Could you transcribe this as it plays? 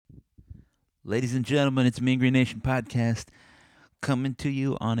Ladies and gentlemen, it's Mean Green Nation podcast coming to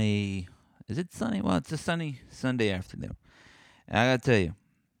you on a. Is it sunny? Well, it's a sunny Sunday afternoon. And I gotta tell you,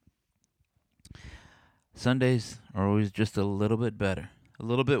 Sundays are always just a little bit better, a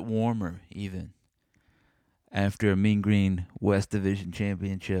little bit warmer, even after a Mean Green West Division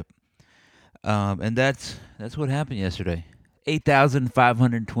championship. And that's what happened yesterday.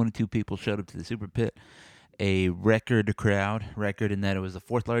 8,522 people showed up to the Super Pit, a record crowd, record in that it was the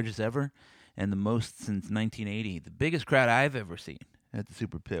fourth largest ever and the most since 1980. The biggest crowd I've ever seen at the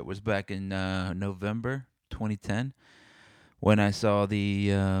Super Pit was back in November 2010 when I saw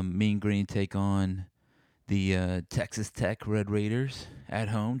the Mean Green take on the Texas Tech Red Raiders at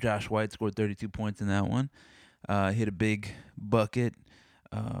home. Josh White scored 32 points in that one. Hit a big bucket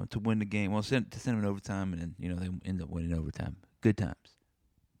to win the game. Well, to send them in overtime, and then they end up winning overtime. Good times.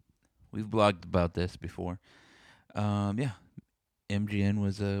 We've blogged about this before. Yeah, MGN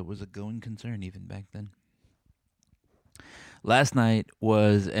was a going concern even back then. Last night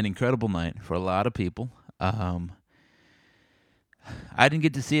was an incredible night for a lot of people. I didn't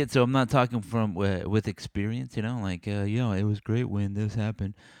get to see it, so I'm not talking from with experience. It was great when this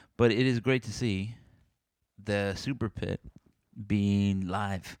happened, but it is great to see the Super Pit being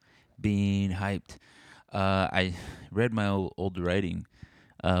live, being hyped. I read my old writing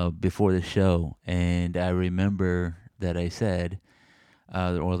before the show, and I remember that I said,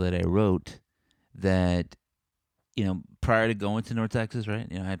 or that I wrote, that prior to going to North Texas, right?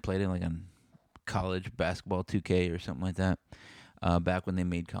 I had played it like on college basketball 2K or something like that. Back when they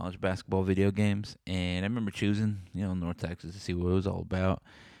made college basketball video games, and I remember choosing, North Texas to see what it was all about.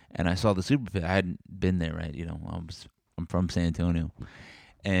 And I saw the Super Pit. I hadn't been there, right? I'm from San Antonio,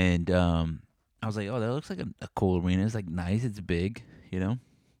 and I was like, oh, that looks like a cool arena. It's like nice. It's big, you know.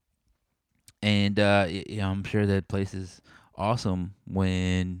 And I'm sure that place is awesome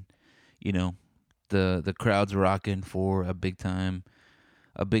when you know the crowd's rocking for a big time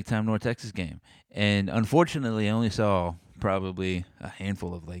North Texas game. And unfortunately, I only saw probably a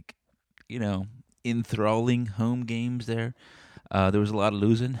handful of you know enthralling home games there. There was a lot of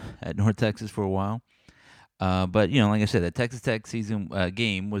losing at North Texas for a while. But like I said, that Texas Tech season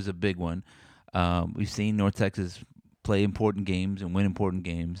game was a big one. We've seen North Texas play important games and win important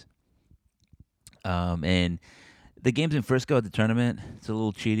games. And the games in Frisco at the tournament, it's a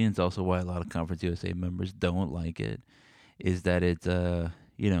little cheating. It's also why a lot of Conference USA members don't like it. Is that it's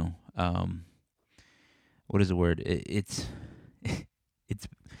what is the word? It's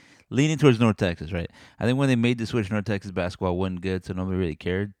leaning towards North Texas, right? I think when they made the switch, North Texas basketball wasn't good, so nobody really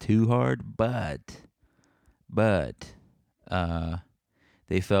cared too hard. But uh,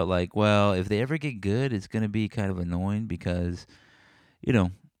 they felt like, well, if they ever get good, it's gonna be kind of annoying because you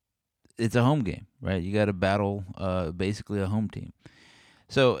know it's a home game, right? You got to battle basically a home team.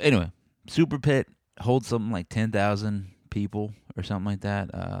 So anyway, Super Pit holds something like 10,000 people or something like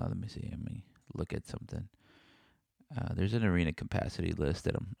that. Let me see. Let me look at something. There's an arena capacity list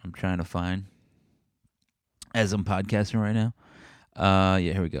that I'm trying to find as I'm podcasting right now.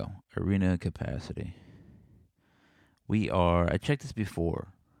 Yeah, here we go. Arena capacity. We are. I checked this before.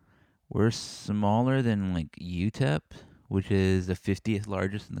 We're smaller than like UTEP, which is the 50th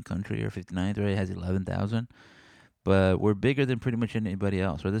largest in the country, or 59th, right? It has 11,000. But we're bigger than pretty much anybody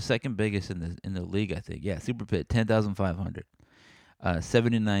else. We're the second biggest in the league, I think. Yeah, Super Pit, 10,500.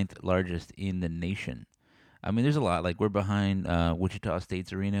 79th largest in the nation. I mean, there's a lot. Like we're behind Wichita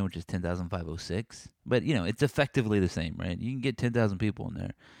State's arena, which is 10,506. But it's effectively the same, right? You can get 10,000 people in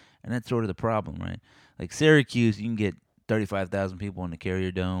there, and that's sort of the problem, right? Like Syracuse, you can get 35,000 people in the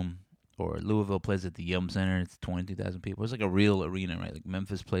Carrier Dome, or Louisville plays at the Yum Center. It's 22,000 people. It's like a real arena, right? Like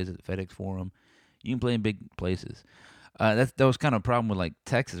Memphis plays at the FedEx Forum. You can play in big places. That was kind of a problem with like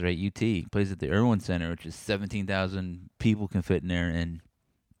Texas, right? UT plays at the Irwin Center, which is 17,000 people can fit in there, and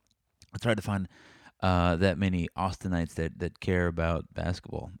it's hard to find that many Austinites that care about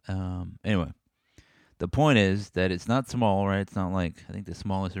basketball. Anyway, the point is that it's not small, right? It's not like I think the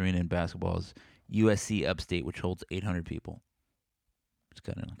smallest arena in basketball is USC Upstate, which holds 800 people. It's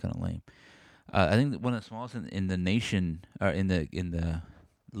kind of lame. I think that one of the smallest in the nation, or in the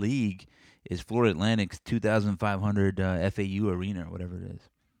league, is Florida Atlantic's 2,500 FAU arena or whatever it is.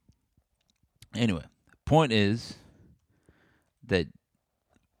 Anyway, point is that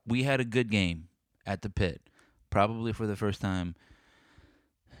we had a good game at the pit, probably for the first time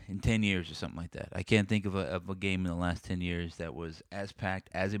in 10 years or something like that. I can't think of a game in the last 10 years that was as packed,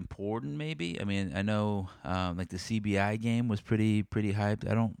 as important maybe. I mean, I know like the CBI game was pretty hyped.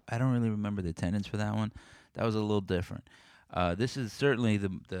 I don't really remember the attendance for that one. That was a little different. This is certainly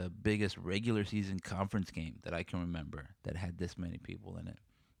the biggest regular season conference game that I can remember that had this many people in it.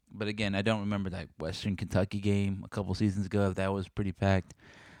 But again, I don't remember that Western Kentucky game a couple seasons ago. If that was pretty packed,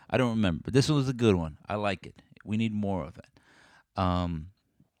 I don't remember. But this one was a good one. I like it. We need more of it. Um,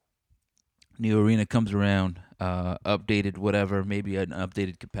 New arena comes around, updated whatever, maybe an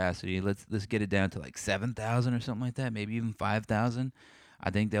updated capacity. Let's get it down to like 7,000 or something like that, maybe even 5,000. I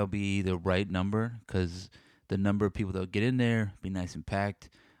think that'll be the right number because the number of people that'll get in there be nice and packed,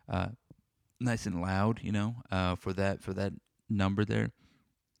 uh, nice and loud. For that number there.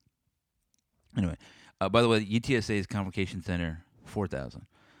 Anyway, by the way, UTSA's Convocation Center 4,000.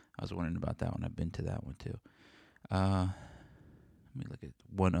 I was wondering about that one. I've been to that one too. Uh, Let me look at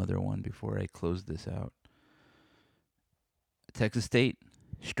one other one before I close this out. Texas State,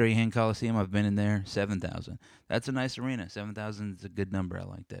 Strahan Coliseum. I've been in there. 7,000. That's a nice arena. 7,000 is a good number. I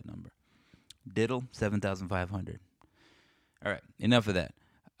like that number. Diddle, 7,500. All right, enough of that.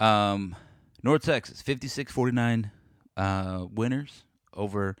 North Texas, 56-49 winners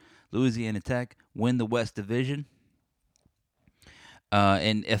over Louisiana Tech. Win the West Division.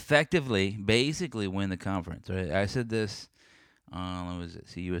 And effectively, basically win the conference. Right? I said this. What was it?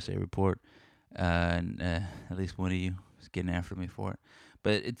 CUSA Report. And at least one of you was getting after me for it.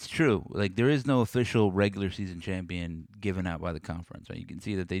 But it's true. Like there is no official regular season champion given out by the conference. Right? You can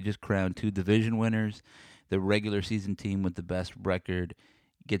see that they just crowned 2 division winners. The regular season team with the best record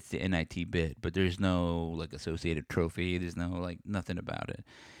gets the NIT bid, but there's no like associated trophy. There's no like nothing about it.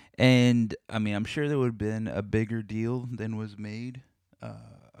 And I mean, I'm sure there would have been a bigger deal than was made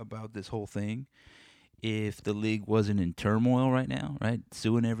about this whole thing if the league wasn't in turmoil right now, right?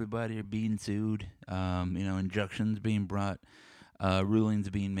 Suing everybody or being sued, injunctions being brought, rulings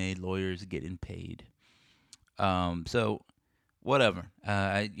being made, lawyers getting paid. So whatever.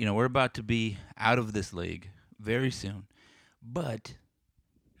 We're about to be out of this league very soon, but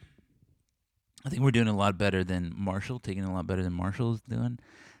I think we're doing a lot better than Marshall, taking a lot better than Marshall's doing.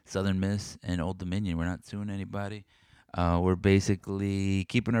 Southern Miss and Old Dominion. We're not suing anybody. We're basically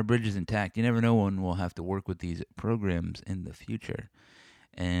keeping our bridges intact. You never know when we'll have to work with these programs in the future.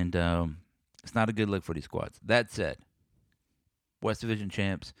 And it's not a good look for these squads. That said, West Division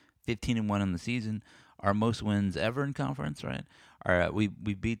champs, 15-1 on the season, our most wins ever in conference, right? We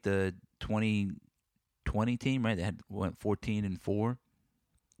beat the 2020 team, right? They went 14-4.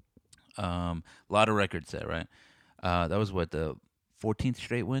 A lot of records set, right? That was what the 14th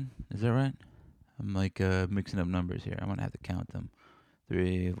straight win. Is that right? I'm like mixing up numbers here. I'm gonna have to count them.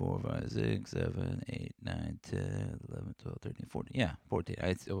 3, 4, 5, 6, 7, 8, 9, 10, 11, 12, 13, 14. Yeah, 14.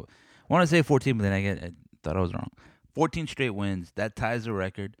 I want to say 14, but then I thought I was wrong. 14 straight wins. That ties the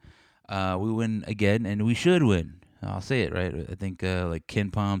record. We win again, and we should win. I'll say it, right? I think like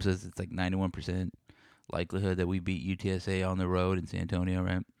Ken Palm says it's like 91% likelihood that we beat UTSA on the road in San Antonio,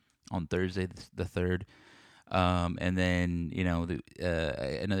 right? On Thursday, the 3rd. And then,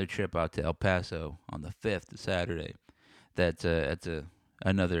 another trip out to El Paso on the 5th, Saturday. That's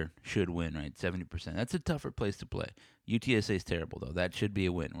another should win, right? 70%. That's a tougher place to play. UTSA is terrible, though. That should be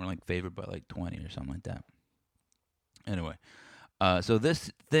a win. We're like favored by like 20 or something like that. Anyway, so this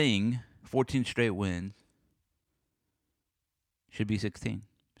thing, 14 straight wins, should be 16.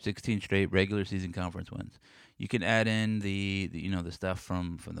 16 straight regular season conference wins. You can add in the stuff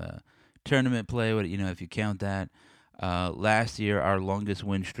from the tournament play. If you count that. Last year, our longest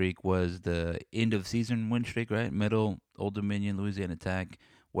win streak was the end of season win streak, right? Middle, Old Dominion, Louisiana Tech,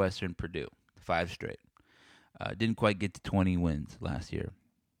 Western, Purdue, 5 straight. Didn't quite get to 20 wins last year,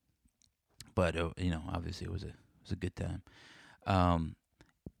 but obviously it was a good time.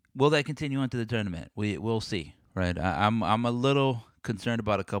 Will that continue on to the tournament? We'll see, right? I'm a little concerned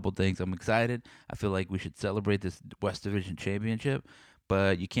about a couple things. I'm excited. I feel like we should celebrate this West Division championship,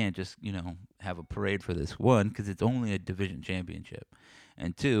 but you can't just have a parade for this. One, because it's only a division championship,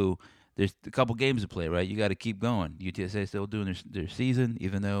 and two, there's a couple games to play, right? You got to keep going. UTSA still doing their season,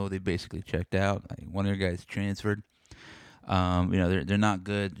 even though they basically checked out. I think one of their guys transferred. They're not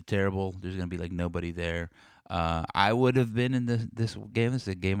good. They're terrible. There's gonna be like nobody there. I would have been in this game. This is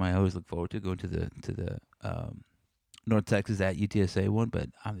a game I always look forward to, going to the North Texas at UTSA one, but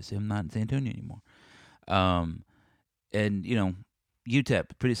obviously I'm not in San Antonio anymore. And UTEP,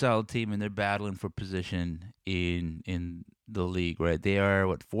 pretty solid team, and they're battling for position in the league, right? They are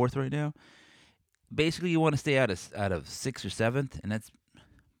 4th right now. Basically, you want to stay out of 6th or 7th, and that's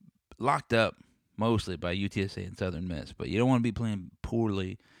locked up mostly by UTSA and Southern Miss. But you don't want to be playing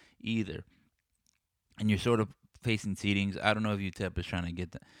poorly either, and you're sort of facing seedings. I don't know if UTEP is trying to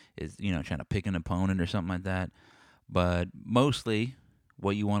trying to pick an opponent or something like that. But mostly,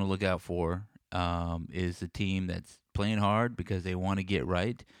 what you want to look out for is a team that's playing hard because they want to get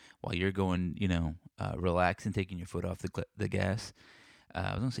right, while you're going, relaxing, taking your foot off the gas.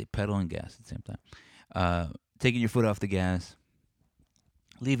 I was gonna say pedal and gas at the same time. Taking your foot off the gas,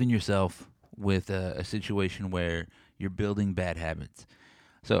 leaving yourself with a situation where you're building bad habits.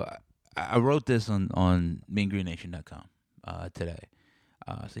 So I wrote this on meangreennation.com today.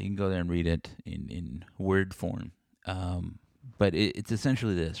 So you can go there and read it in word form. But it's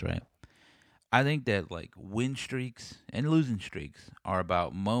essentially this, right? I think that like win streaks and losing streaks are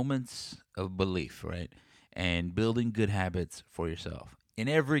about moments of belief, right? And building good habits for yourself. In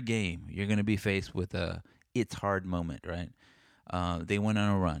every game, you're going to be faced with a it's hard moment, right? They went on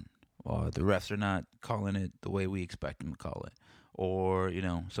a run, or the refs are not calling it the way we expect them to call it, or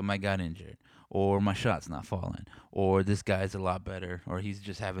somebody got injured, or my shot's not falling, or this guy's a lot better, or he's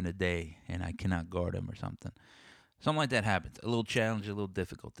just having a day and I cannot guard him or something. Something like that happens. A little challenge, a little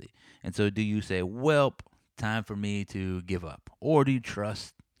difficulty. And so do you say, "Welp, time for me to give up," or do you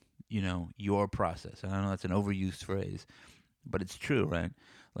trust, your process? And I know that's an overused phrase, but it's true, right?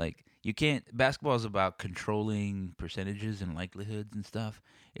 Like you can't. Basketball is about controlling percentages and likelihoods and stuff.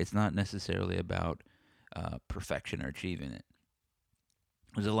 It's not necessarily about perfection or achieving it.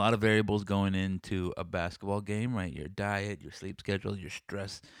 There's a lot of variables going into a basketball game, right? Your diet, your sleep schedule, your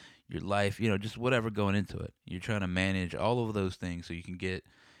stress, your life, just whatever going into it. You're trying to manage all of those things so you can get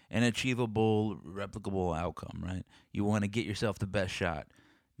an achievable, replicable outcome, right? You want to get yourself the best shot,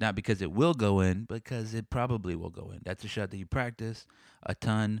 not because it will go in, because it probably will go in. That's a shot that you practice a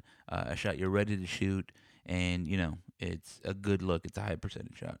ton, a shot you're ready to shoot, and it's a good look. It's a high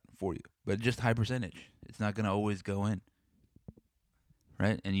percentage shot for you, but just high percentage. It's not going to always go in,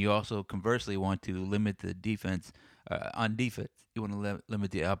 right? And you also conversely want to limit the defense on defense. You want to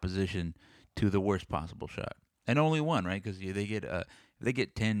limit the opposition to the worst possible shot, and only one, right? Because if they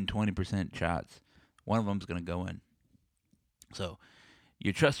get 10, 20% shots, one of them's going to go in. So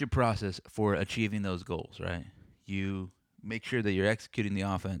you trust your process for achieving those goals, right? You make sure that you're executing the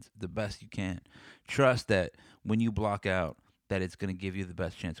offense the best you can. Trust that when you block out, that it's going to give you the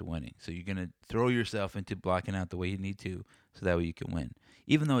best chance of winning. So you're going to throw yourself into blocking out the way you need to, so that way you can win.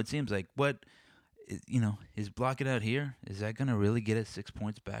 Even though it seems like is blocking out here, is that going to really get us 6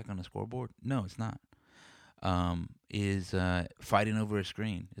 points back on the scoreboard? No, it's not. Is fighting over a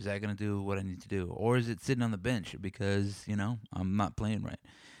screen, is that going to do what I need to do, or is it sitting on the bench because I'm not playing right?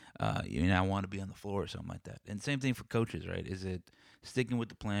 I want to be on the floor or something like that. And same thing for coaches, right? Is it sticking with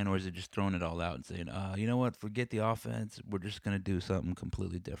the plan, or is it just throwing it all out and saying, you know what, forget the offense, we're just going to do something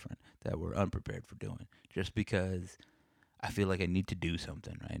completely different that we're unprepared for doing, just because I feel like I need to do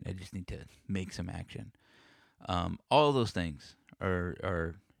something, right? I just need to make some action. All of those things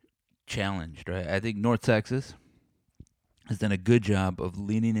are challenged, right? I think North Texas has done a good job of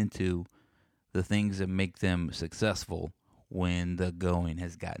leaning into the things that make them successful when the going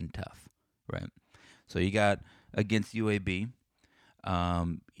has gotten tough, right? So you got against UAB,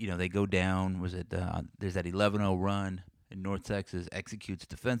 they go down. Was it there's that 11-0 run, and North Texas executes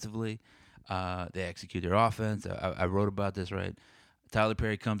defensively. They execute their offense. I wrote about this, right? Tyler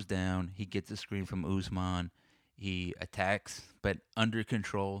Perry comes down. He gets a screen from Usman. He attacks, but under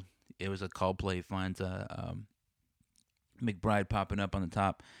control. It was a call play. Finds McBride popping up on the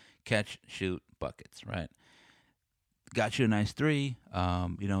top. Catch, shoot, buckets, right? Got you a nice three.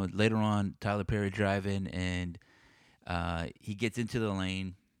 Later on, Tyler Perry driving, and he gets into the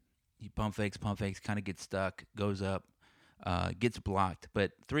lane. He pump fakes, kind of gets stuck, goes up, gets blocked.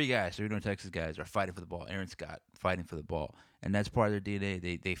 But three North Texas guys are fighting for the ball. Aaron Scott fighting for the ball, and that's part of their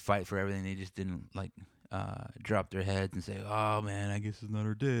DNA. They fight for everything. They just didn't drop their heads and say, "Oh man, I guess it's not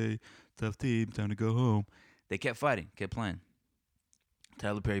our day. Tough team, time to go home." They kept fighting, kept playing.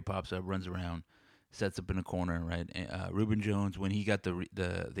 Tyler Perry pops up, runs around, sets up in a corner. Right, Reuben Jones, when he got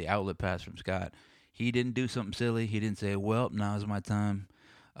the outlet pass from Scott, he didn't do something silly. He didn't say, "Well, now's my time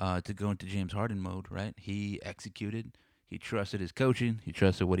to go into James Harden mode." Right, he executed. He trusted his coaching. He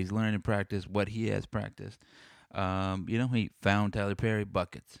trusted what he's learned in practice, what he has practiced. He found Tyler Perry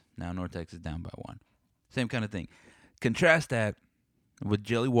buckets. Now North Texas down by one. Same kind of thing. Contrast that with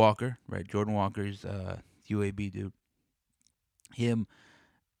Jelly Walker, right? Jordan Walker's UAB dude. Him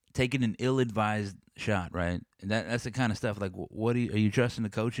taking an ill-advised shot, right? And that's the kind of stuff. Like, what are you trusting the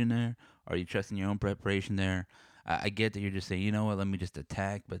coach in there? Are you trusting your own preparation there? I get that you're just saying, you know what, let me just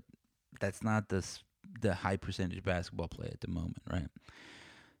attack, but that's not the high percentage basketball play at the moment, right?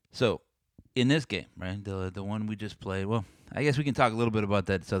 So in this game, right, the one we just played, well, I guess we can talk a little bit about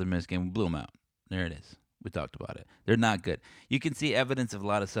that Southern Miss game. We blew them out. There it is. We talked about it. They're not good. You can see evidence of a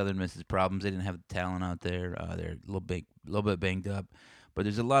lot of Southern Miss's problems. They didn't have the talent out there. They're little bit banged up. But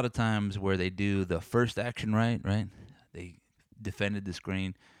there's a lot of times where they do the first action right. They defended the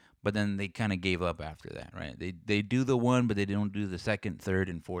screen, but then they kind of gave up after that, right? They do the one, but they don't do the second, third,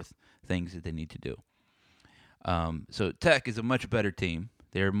 and fourth things that they need to do. So Tech is a much better team.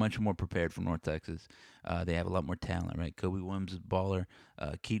 They're much more prepared for North Texas. They have a lot more talent, right? Kobe Williams is a baller.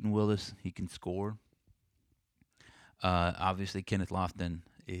 Keaton Willis, he can score. Obviously, Kenneth Lofton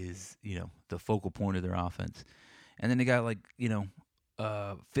is the focal point of their offense. And then they got like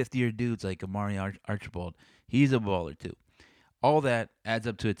fifth year dudes like Amari Archibald. He's a baller too. All that adds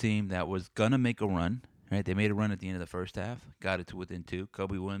up to a team that was gonna make a run. Right, they made a run at the end of the first half, got it to within two.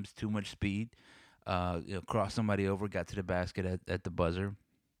 Kobe Williams, too much speed, crossed somebody over, got to the basket at the buzzer.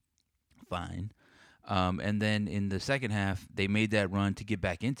 Fine. And then in the second half, they made that run to get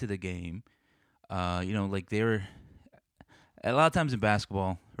back into the game. Like they were a lot of times in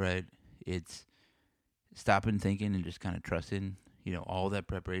basketball, right? It's stopping, thinking, and just kind of trusting, all that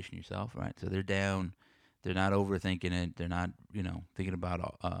preparation yourself, right? So they're down. They're not overthinking it. They're not, thinking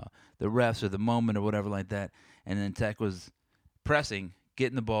about the refs or the moment or whatever like that. And then Tech was pressing,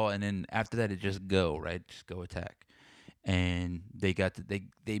 getting the ball, and then after that, it just go, right? Just go attack. And they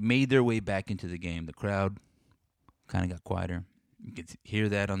made their way back into the game. The crowd kind of got quieter. You can hear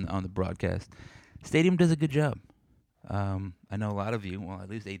that on the broadcast. Stadium does a good job. I know a lot of you, well,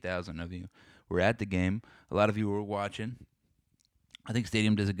 at least 8,000 of you, were at the game. A lot of you were watching. I think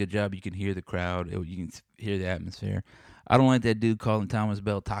Stadium does a good job. You can hear the crowd. You can hear the atmosphere. I don't like that dude calling Thomas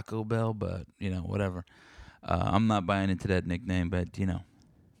Bell Taco Bell, but, whatever. I'm not buying into that nickname, but,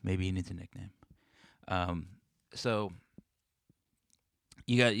 maybe he needs a nickname. So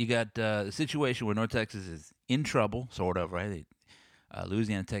you got the situation where North Texas is in trouble, sort of, right?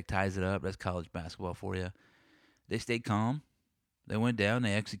 Louisiana Tech ties it up. That's college basketball for you. They stayed calm. They went down.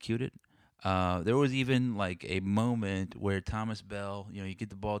 They executed. There was even like a moment where Thomas Bell, you get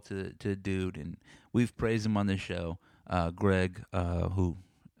the ball to a dude, and we've praised him on this show, Greg, who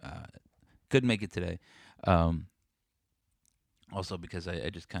couldn't make it today. Also because I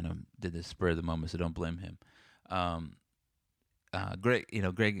just kind of did this spur of the moment, so don't blame him. Greg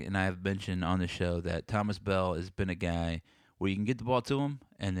and I have mentioned on the show that Thomas Bell has been a guy where you can get the ball to him,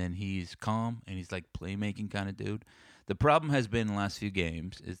 and then he's calm and he's like playmaking kind of dude. The problem has been in the last few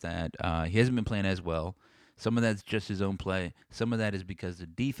games is that he hasn't been playing as well. Some of that's just his own play. Some of that is because the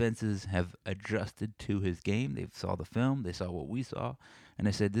defenses have adjusted to his game. They saw the film. They saw what we saw. And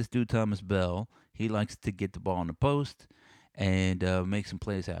they said, this dude, Thomas Bell, he likes to get the ball in the post and make some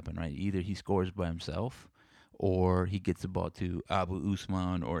plays happen, right? Either he scores by himself or he gets the ball to Abu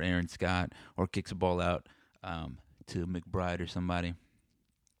Usman or Aaron Scott or kicks the ball out to McBride or somebody.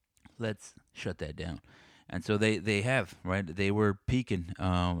 Let's shut that down. And so they have, right? They were peaking.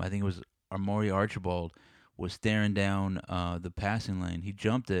 I think it was Amari Archibald was staring down the passing lane. He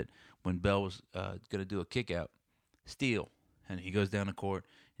jumped it when Bell was going to do a kick out, steal. And he goes down the court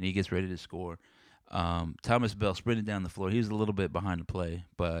and he gets ready to score. Thomas Bell sprinted down the floor. He was a little bit behind the play,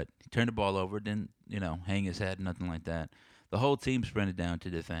 but he turned the ball over, didn't, hang his head, nothing like that. The whole team sprinted down to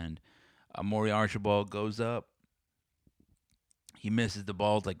defend. Amari Archibald goes up. He misses the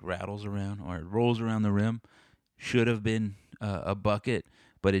ball, like rattles around or it rolls around the rim. Should have been a bucket,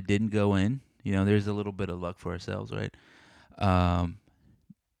 but it didn't go in. There's a little bit of luck for ourselves, right?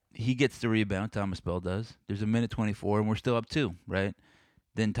 He gets the rebound. Thomas Bell does. There's a minute 24, and we're still up 2, right?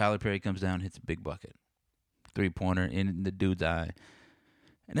 Then Tyler Perry comes down, hits a big bucket, 3-pointer in the dude's eye,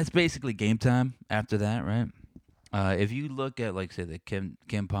 and that's basically game time after that, right? If you look at like say the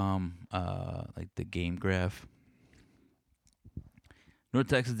KenPom, like the game graph, North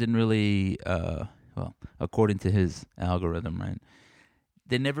Texas didn't really, well, according to his algorithm, right?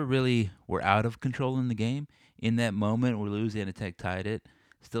 They never really were out of control in the game. In that moment where Louisiana Tech tied it,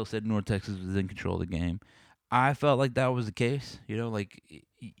 still said North Texas was in control of the game. I felt like that was the case. Like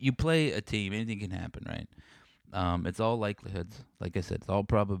you play a team, anything can happen, right? It's all likelihoods. Like I said, it's all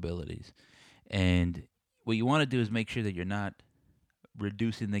probabilities. And what you want to do is make sure that you're not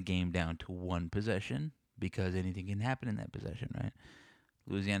reducing the game down to one possession because anything can happen in that possession, right?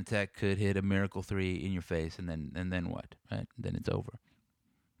 Louisiana Tech could hit a miracle 3 in your face, and then what? Right? Then it's over.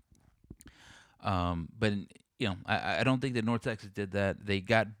 But I don't think that North Texas did that. They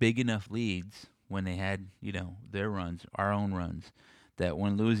got big enough leads when they had their runs, our own runs, that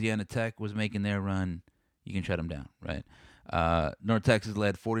when Louisiana Tech was making their run, you can shut them down, right? North Texas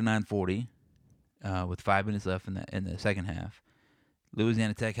led 49-40 with 5 minutes left in the second half.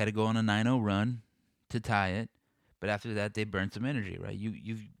 Louisiana Tech had to go on a 9-0 run to tie it, but after that they burned some energy, right?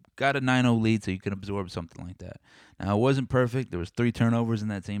 You've got a 9-0 lead, so you can absorb something like that. Now, it wasn't perfect. There was 3 turnovers in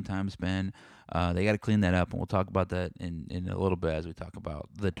that same time span. They got to clean that up, and we'll talk about that in a little bit as we talk about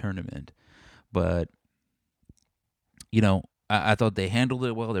the tournament. But, I thought they handled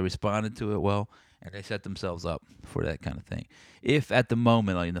it well. They responded to it well, and they set themselves up for that kind of thing. If at the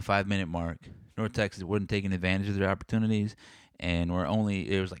moment, like in the 5 minute mark, North Texas wasn't taking advantage of their opportunities, and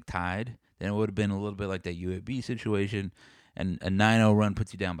it was like tied, then it would have been a little bit like that UAB situation, and a 9-0 run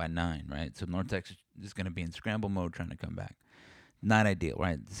puts you down by 9, right? So North Texas is going to be in scramble mode trying to come back. Not ideal,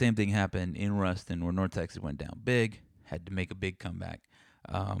 right? The same thing happened in Ruston where North Texas went down big, had to make a big comeback.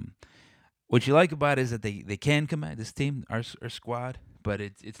 Um, what you like about it is that they can come back. This team, our squad, but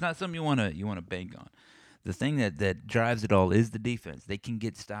it's not something you wanna bank on. The thing that drives it all is the defense. They can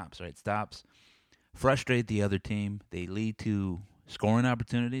get stops, right? Stops frustrate the other team. They lead to scoring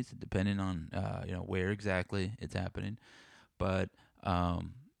opportunities, depending on where exactly it's happening. But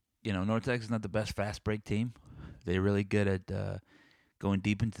North Texas is not the best fast break team. They're really good at going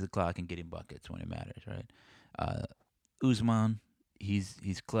deep into the clock and getting buckets when it matters, right? Uh, Usman,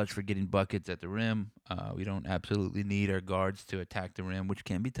 he's clutch for getting buckets at the rim. We don't absolutely need our guards to attack the rim, which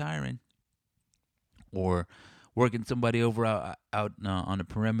can be tiring, or working somebody over out on the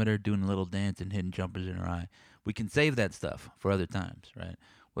perimeter, doing a little dance and hitting jumpers in her eye. We can save that stuff for other times, right?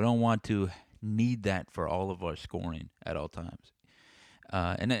 We don't want to need that for all of our scoring at all times.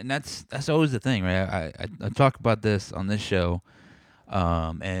 And that's always the thing, right? I talk about this on this show,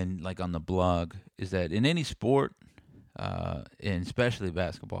 and like on the blog, is that in any sport, and especially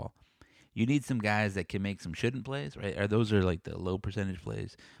basketball, you need some guys that can make some shouldn't plays, right? Or those are like the low percentage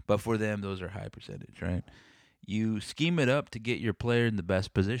plays, but for them, those are high percentage, right? You scheme it up to get your player in the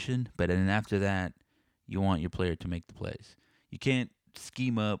best position, but then after that, you want your player to make the plays. You can't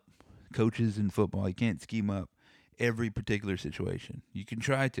scheme up coaches in football. You can't scheme up every particular situation. You can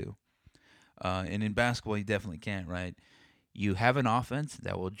try to, and in basketball, you definitely can't, right? You have an offense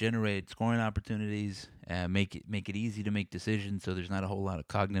that will generate scoring opportunities and make it easy to make decisions, so there's not a whole lot of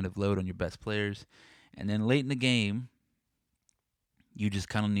cognitive load on your best players. And then late in the game, you just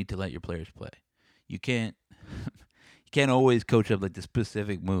kind of need to let your players play. You can't you can't always coach up like the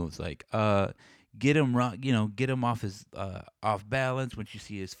specific moves, like get him get him off his off balance. Once you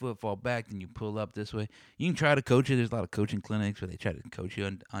see his foot fall back, then you pull up this way. You can try to coach it. There's a lot of coaching clinics where they try to coach you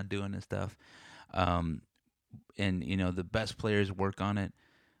on doing this stuff. Um, and the best players work on it.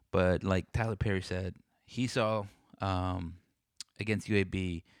 But like Tyler Perry said, he saw against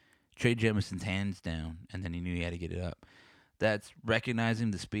UAB Trey Jemison's hands down, and then he knew he had to get it up. That's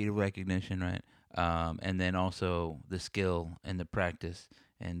recognizing the speed of recognition, right? And then also the skill and the practice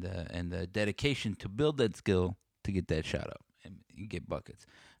and the dedication to build that skill to get that shot up and get buckets.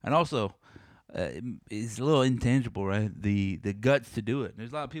 And also, it's a little intangible, right? The guts to do it.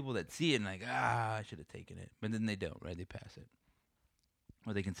 There's a lot of people that see it and like, I should have taken it, but then they don't, right? They pass it,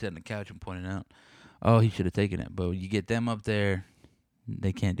 or they can sit on the couch and point it out. Oh, he should have taken it, but you get them up there,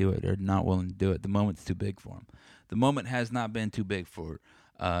 they can't do it. They're not willing to do it. The moment's too big for them. The moment has not been too big for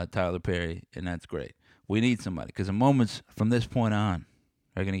Tyler Perry, and that's great. We need somebody because the moments from this point on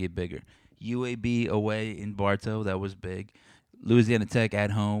are going to get bigger. UAB away in Bartow, that was big. Louisiana Tech at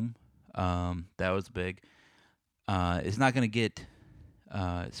home, that was big. It's not going to get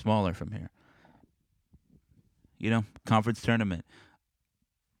smaller from here. Conference tournament,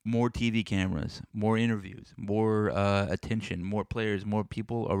 more TV cameras, more interviews, more attention, more players, more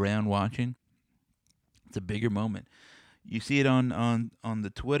people around watching. It's a bigger moment. You see it on the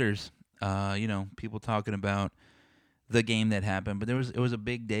Twitters. People talking about the game that happened, but it was a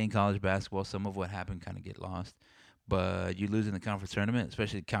big day in college basketball. Some of what happened kind of get lost, but you lose in the conference tournament,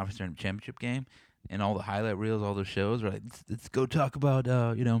 especially the conference tournament championship game, and all the highlight reels, all those shows. Right, let's go talk about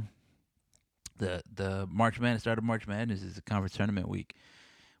the March Madness. Start of March Madness is the conference tournament week,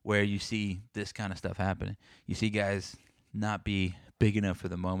 where you see this kind of stuff happening. You see guys not be big enough for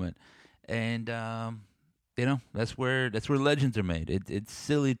the moment, and that's where legends are made. It's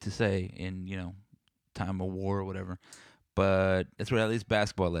silly to say in time of war or whatever, but that's where at least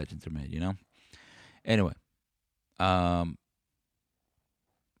basketball legends are made. Anyway,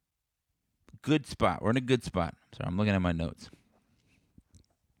 good spot. We're in a good spot. Sorry, I'm looking at my notes.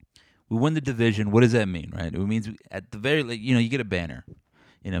 We win the division. What does that mean, right? It means at the very you get a banner.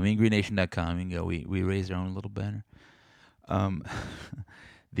 MeanGreenNation.com. You can go. We raised our own little banner.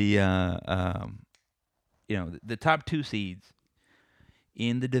 The the top 2 seeds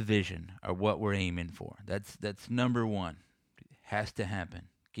in the division are what we're aiming for. That's number one. It has to happen.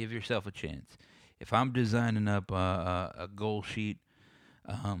 Give yourself a chance. If I'm designing up a goal sheet,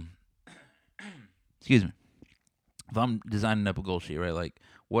 excuse me. If I'm designing up a goal sheet, right, like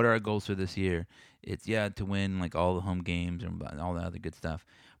what are our goals for this year? It's to win like all the home games and all that other good stuff,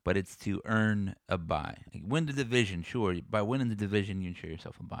 but it's to earn a bye. Like, win the division, sure. By winning the division, you ensure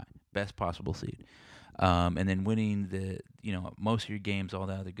yourself a bye, best possible seed. and then winning most of your games, all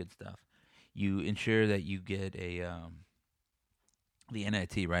that other good stuff. You ensure that you get the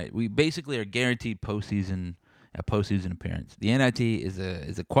NIT, right? We basically are guaranteed a postseason appearance. The NIT is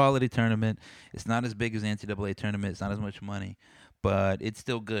a quality tournament. It's not as big as the NCAA tournament. It's not as much money, but it's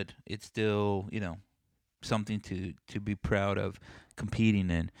still good. It's still something to be proud of competing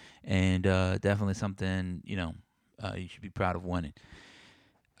in, and definitely something you should be proud of winning.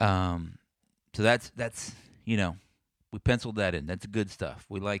 Um, so that's we penciled that in. That's good stuff.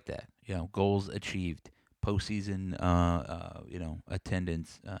 We like that. Goals achieved, postseason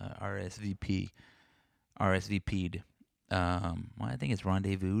attendance, RSVP'd. Well, I think it's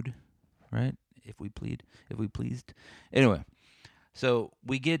rendezvoused, right? If we pleased. Anyway, so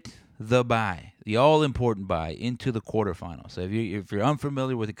we get the bye, the all important bye into the quarterfinals. So if you're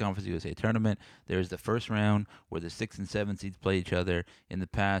unfamiliar with the Conference USA tournament, there's the first round where the 6 and 7 seeds play each other. In the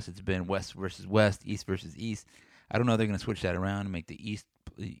past, it's been West versus West, East versus East. I don't know if they're going to switch that around and make the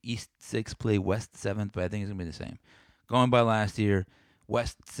East 6 play West 7th, but I think it's going to be the same. Going by last year,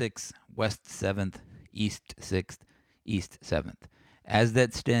 West 6, West 7th, East 6th, East 7th. As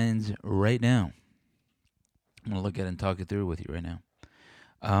that stands right now, I'm going to look at it and talk it through with you right now.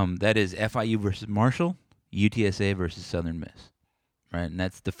 That is FIU versus Marshall, UTSA versus Southern Miss, right? And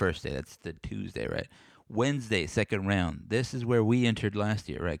that's the first day. That's the Tuesday, right? Wednesday, second round. This is where we entered last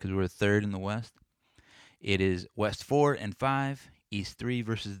year, right? Because we were third in the West. It is West 4 and 5, East 3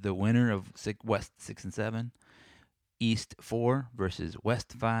 versus the winner of West 6 and 7, East 4 versus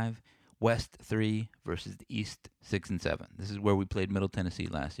West 5, West 3 versus the East 6 and 7. This is where we played Middle Tennessee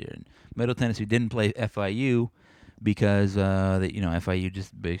last year. And Middle Tennessee didn't play FIU because FIU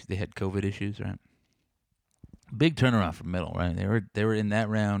just basically had COVID issues, right? Big turnaround from Middle, right? They were in that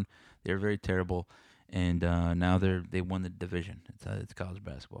round. They were very terrible, and now they won the division. It's college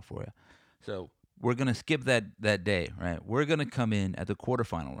basketball for you. So we're gonna skip that day, right? We're gonna come in at the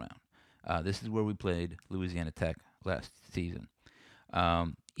quarterfinal round. This is where we played Louisiana Tech last season.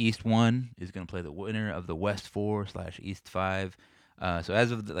 East 1 is going to play the winner of the West 4/East 5. So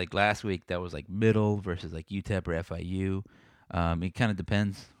as of last week, that was Middle versus UTEP or FIU. It kind of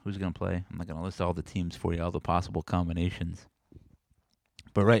depends who's going to play. I'm not going to list all the teams for you, all the possible combinations.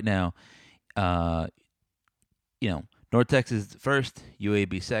 But right now, North Texas first,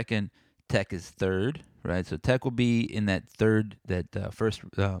 UAB second, Tech is third, right? So Tech will be in that the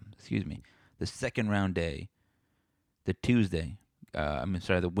second round day, the Tuesday.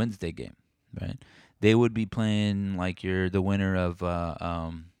 The Wednesday game, right? They would be playing the winner of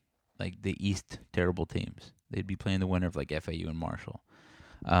the East terrible teams. They'd be playing the winner of FAU and Marshall.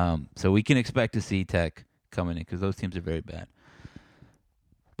 So we can expect to see Tech coming in because those teams are very bad.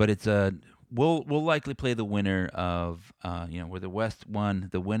 But it's we'll likely play the winner of where the West won,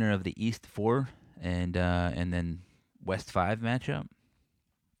 the winner of the East 4 and then West 5 matchup.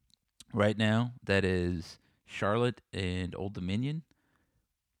 Right now, that is Charlotte and Old Dominion.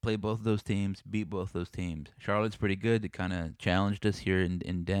 Play both of those teams, beat both those teams. Charlotte's pretty good. They kind of challenged us here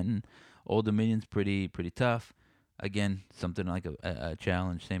in Denton. Old Dominion's pretty tough. Again, something like a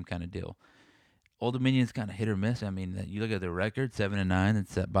challenge, same kind of deal. Old Dominion's kind of hit or miss. I mean, you look at their record, 7-9.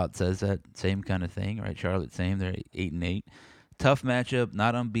 It's about says that same kind of thing, right? Charlotte, same. They're 8-8. Tough matchup,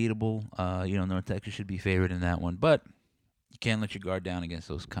 not unbeatable. North Texas should be favored in that one, but you can't let your guard down against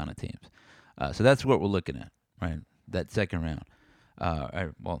those kind of teams. So that's what we're looking at, right? That second round.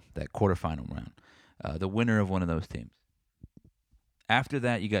 That quarterfinal round. The winner of one of those teams. After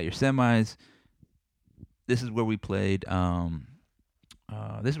that, you got your semis. This is where we played.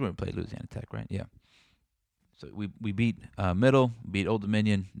 This is where we played Louisiana Tech, right? Yeah. So we beat Middle, beat Old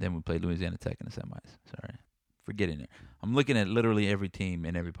Dominion, then we played Louisiana Tech in the semis. Sorry, forgetting it. I'm looking at literally every team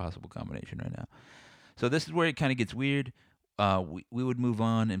in every possible combination right now. So this is where it kind of gets weird. We would move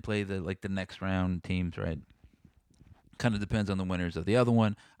on and play the next round teams, right? Kind of depends on the winners of the other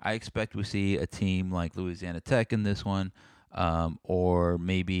one. I expect we see a team like Louisiana Tech in this one, or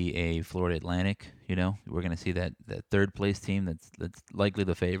maybe a Florida Atlantic. We're going to see that third place team that's likely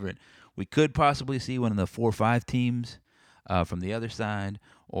the favorite. We could possibly see one of the 4-5 teams from the other side,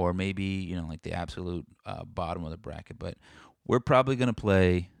 or maybe the absolute bottom of the bracket. But we're probably going to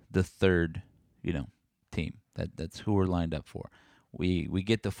play the third, team. That's who we're lined up for. We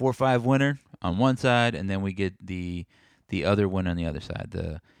get the 4-5 winner on one side, and then we get the other one on the other side,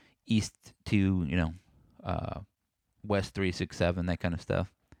 the East 2, West 3, 6, 7, that kind of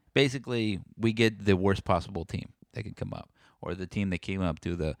stuff. Basically, we get the worst possible team that can come up, or the team that came up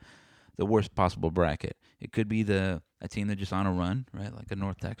to the worst possible bracket. It could be a team that's just on a run, right, like a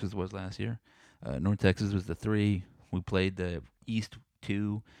North Texas was last year. North Texas was the 3. We played the East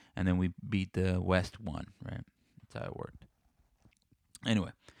 2, and then we beat the West 1. Right, that's how it worked.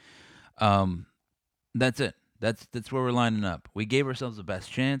 Anyway, um, that's it. That's where we're lining up. We gave ourselves the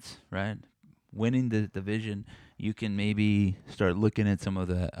best chance, right? Winning the division. You can maybe start looking at some of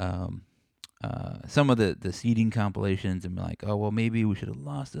the seeding compilations and be like, oh well, maybe we should have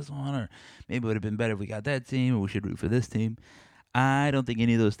lost this one, or maybe it would have been better if we got that team, or we should root for this team. I don't think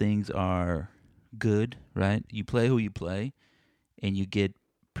any of those things are good, right? You play who you play, and you get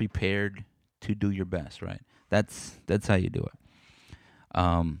prepared to do your best, right? That's how you do it.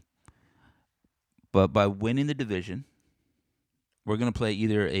 Um, but by winning the division, we're gonna play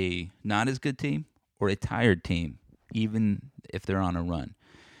either a not as good team or a tired team, even if they're on a run.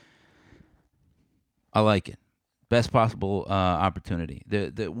 I like it. Best possible opportunity.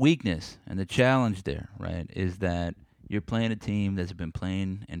 The weakness and the challenge there, right, is that you're playing a team that's been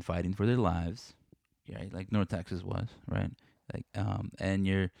playing and fighting for their lives, right? Like North Texas was, right? And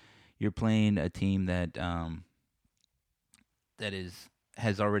you're playing a team that is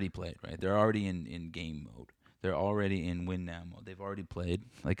has already played, right? They're already in game mode. They're already in win now mode. They've already played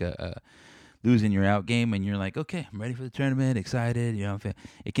like a losing your out game, and you're like, okay, I'm ready for the tournament, excited.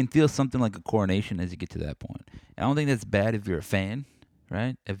 It can feel something like a coronation as you get to that point. I don't think that's bad if you're a fan,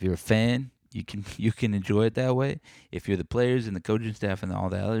 right? If you're a fan, you can enjoy it that way. If you're the players and the coaching staff and all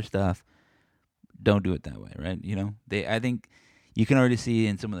that other stuff, don't do it that way, right? I think you can already see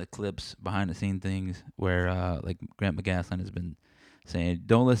in some of the clips behind the scene things where like Grant McGaslin has been saying,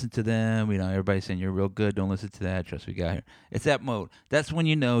 don't listen to them. Everybody's saying you're real good. Don't listen to that. Trust we got here. It's that mode. That's when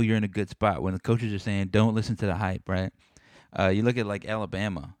you know you're in a good spot. When the coaches are saying, don't listen to the hype, right? You look at like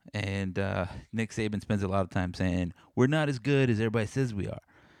Alabama, and Nick Saban spends a lot of time saying, we're not as good as everybody says we are.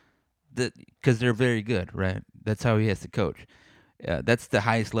 Because they're very good, right? That's how he has to coach. That's the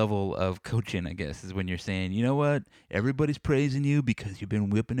highest level of coaching, I guess, is when you're saying, you know what, everybody's praising you because you've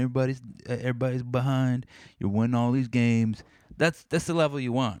been whipping everybody's behind. You're winning all these games. That's the level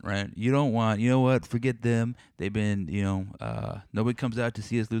you want, right? You don't want, you know what, forget them. They've been, nobody comes out to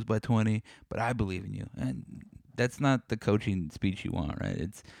see us lose by 20, but I believe in you. And that's not the coaching speech you want, right?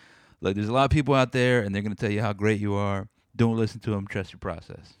 It's like there's a lot of people out there, and they're going to tell you how great you are. Don't listen to them. Trust your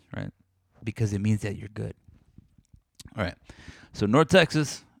process, right? Because it means that you're good. All right. So North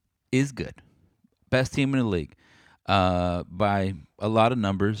Texas is good, best team in the league by a lot of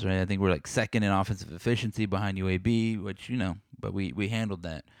numbers. Right, I think we're like second in offensive efficiency behind UAB, which but we handled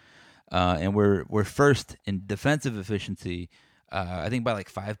that, and we're first in defensive efficiency. I think by like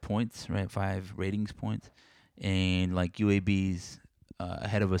 5 points, right, 5 ratings points, and like UAB's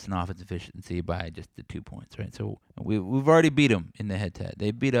ahead of us in offensive efficiency by just the 2 points, right? So we've already beat them in the head-to-head.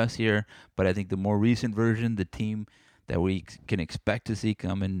 They beat us here, but I think the more recent version, the team that we can expect to see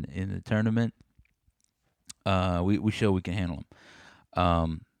come in the tournament, we show we can handle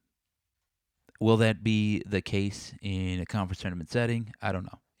them. Will that be the case in a conference tournament setting? I don't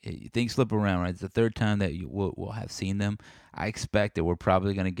know. Things slip around, right? It's the third time that we'll have seen them. I expect that we're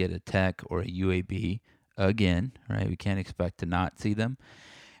probably going to get a Tech or a UAB again, right? We can't expect to not see them.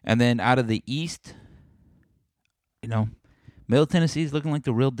 And then out of the East, Middle Tennessee is looking like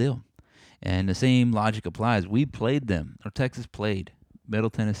the real deal. And the same logic applies. We played them, or Texas played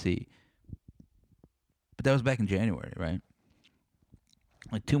Middle Tennessee, but that was back in January, right?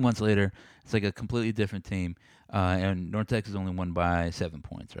 Like 2 months later, it's like a completely different team. And North Texas only won by 7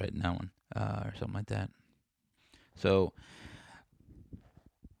 points, right, in that one, or something like that. So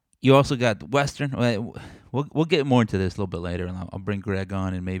you also got Western. We'll get more into this a little bit later, and I'll bring Greg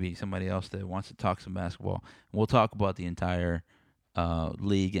on and maybe somebody else that wants to talk some basketball. We'll talk about the entire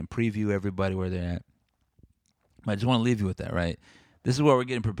league and preview everybody where they're at. I just want to leave you with that, right? This is what we're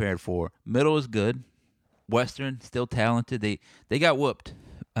getting prepared for. Middle is good. Western still talented. They got whooped.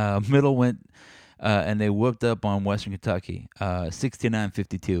 Middle went and they whooped up on Western Kentucky,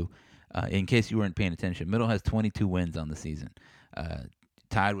 69-52. In case you weren't paying attention, Middle has 22 wins on the season,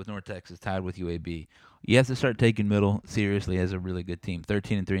 tied with North Texas, tied with UAB. You have to start taking Middle seriously as a really good team.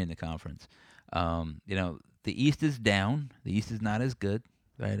 13-3 in the conference. The East is down. The East is not as good,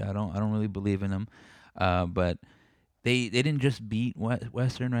 right? I don't really believe in them, but they didn't just beat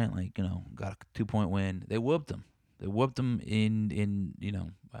Western, right? Like got a 2-point win. They whooped them. They whooped them in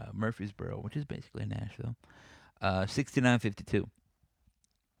Murfreesboro, which is basically Nashville, 69-52.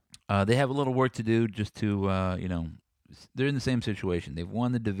 They have a little work to do just to they're in the same situation. They've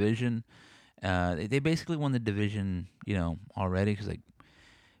won the division. They basically won the division already because like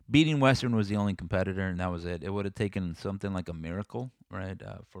beating Western was the only competitor, and that was it. It would have taken something like a miracle, right?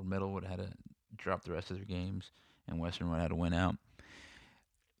 For Middle would have had to drop the rest of their games, and Western would have had to win out.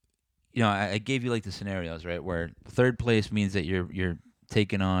 I gave you like the scenarios, right, where third place means that you're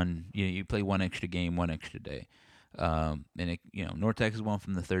taking on, you play one extra game, one extra day. And North Texas won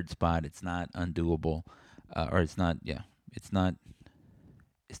from the third spot. It's not undoable, or it's not. Yeah, it's not.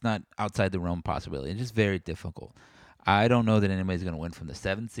 It's not outside the realm possibility. It's just very difficult. I don't know that anybody's going to win from the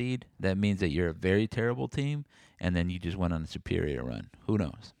seventh seed. That means that you're a very terrible team, and then you just went on a superior run. Who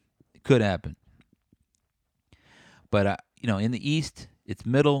knows? It could happen. But in the East, it's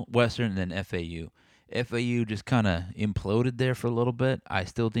Middle, Western, and then FAU. FAU just kind of imploded there for a little bit. I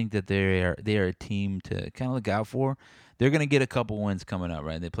still think that they are a team to kind of look out for. They're going to get a couple wins coming up,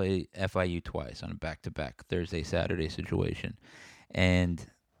 right? They play FIU twice on a back-to-back Thursday Saturday situation, and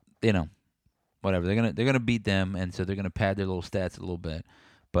you know whatever they're gonna beat them, and so they're gonna pad their little stats a little bit.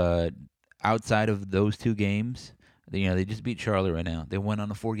 But outside of those two games, they just beat Charlotte right now. They went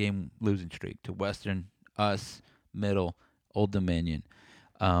on a 4-game losing streak to Western, us, Middle, Old Dominion.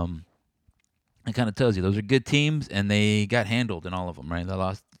 Um, it kind of tells you those are good teams, and they got handled in all of them. Right, they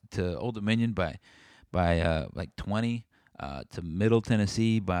lost to Old Dominion by like 20. To Middle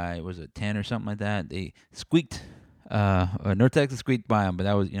Tennessee by was it 10 or something like that. They squeaked. North Texas squeaked by them, but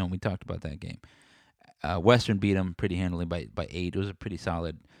that was we talked about that game. Western beat them pretty handily by 8. It was a pretty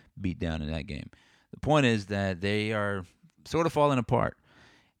solid beat down in that game. The point is that they are sort of falling apart.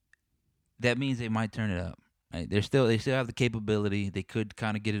 That means they might turn it up. Right? They still have the capability. They could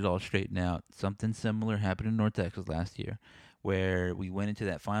kind of get it all straightened out. Something similar happened in North Texas last year, where we went into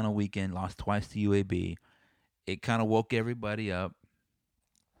that final weekend, lost twice to UAB. It kind of woke everybody up.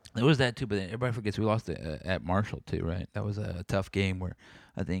 There was that too, but everybody forgets we lost at Marshall too, right? That was a tough game where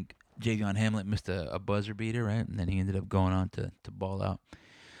I think Javion Hamlet missed a buzzer beater, right? And then he ended up going on to ball out.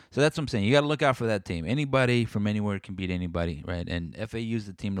 So that's what I'm saying. You got to look out for that team. Anybody from anywhere can beat anybody, right? And FAU is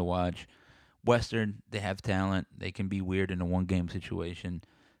the team to watch. Western, they have talent. They can be weird in a one-game situation.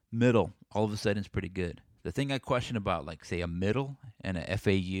 Middle, all of a sudden, is pretty good. The thing I question about, like, say, a Middle and a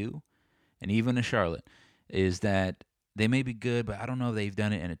FAU and even a Charlotte is that they may be good, but I don't know if they've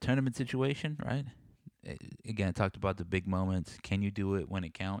done it in a tournament situation, right? Again, I talked about the big moments. Can you do it when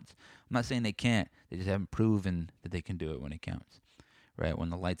it counts? I'm not saying they can't. They just haven't proven that they can do it when it counts, right? When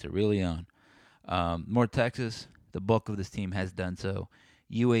the lights are really on. North Texas, the bulk of this team has done so.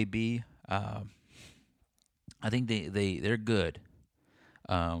 UAB, I think they're good.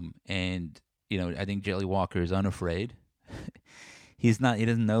 And I think Jelly Walker is unafraid. He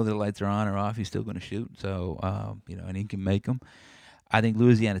doesn't know the lights are on or off. He's still going to shoot. So and he can make them. I think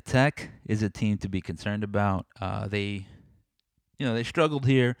Louisiana Tech is a team to be concerned about. They struggled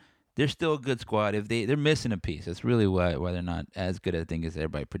here. They're still a good squad. If they're missing a piece, that's really why they're not as good, I think, as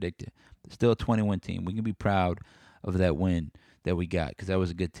everybody predicted. They're still a 21 team. We can be proud of that win that we got because that was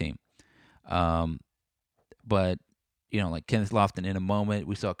a good team. But like Kenneth Lofton in a moment,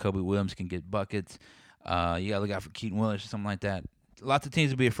 we saw Kobe Williams can get buckets. You got to look out for Keaton Willis or something like that. Lots of teams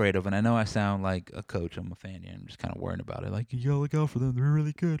to be afraid of, and I know I sound like a coach. I'm a fan here. I'm just kind of worrying about it. Like, you gotta look out for them. They're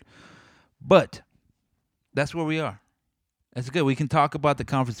really good. But that's where we are. That's good. We can talk about the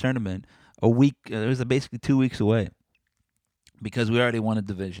conference tournament a week. It was basically 2 weeks away because we already won a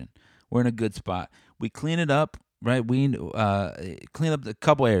division. We're in a good spot. We clean it up, right? We clean up a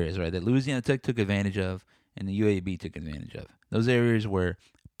couple areas, right, that Louisiana Tech took advantage of and the UAB took advantage of. Those areas were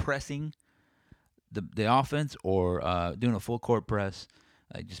pressing the offense or doing a full court press,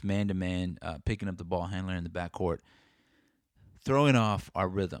 like just man-to-man, picking up the ball handler in the backcourt, throwing off our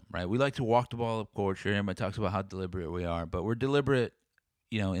rhythm, right? We like to walk the ball up court. Sure, everybody talks about how deliberate we are, but we're deliberate,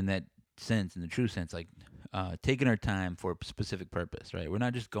 in that sense, in the true sense, like taking our time for a specific purpose, right? We're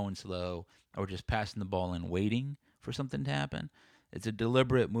not just going slow or just passing the ball and waiting for something to happen. It's a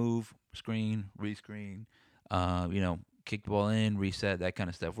deliberate move, screen, rescreen, kick the ball in, reset, that kind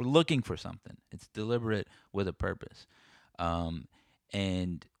of stuff. We're looking for something. It's deliberate with a purpose.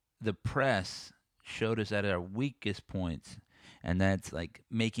 And the press showed us at our weakest points, and that's like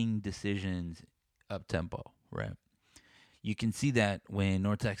making decisions up tempo, right? You can see that when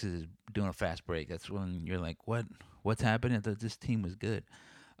North Texas is doing a fast break. That's when you're like, what's happening? I thought this team was good.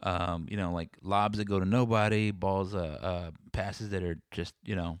 Like lobs that go to nobody, balls, passes that are just,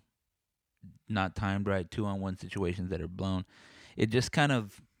 not timed right, 2-on-1 situations that are blown. It just kind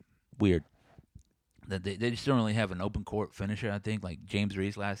of weird that they just don't really have an open court finisher. I think like James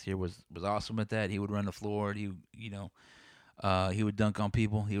Reese last year was awesome at that. He would run the floor. He would dunk on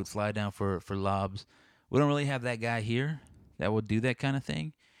people. He would slide down for lobs. We don't really have that guy here that would do that kind of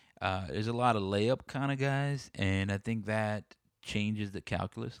thing. There's a lot of layup kind of guys, and I think that changes the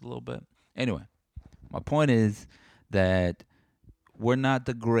calculus a little bit. Anyway, my point is that we're not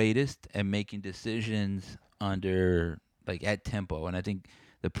the greatest at making decisions under at tempo, and I think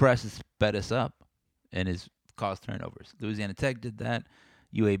the press has sped us up and has cause turnovers. Louisiana Tech did that.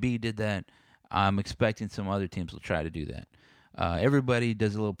 UAB did that. I'm expecting some other teams will try to do that. Everybody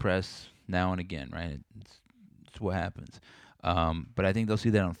does a little press now and again, right? It's what happens. But I think they'll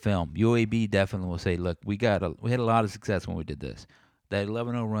see that on film. UAB definitely will say, "Look, we had a lot of success when we did this. That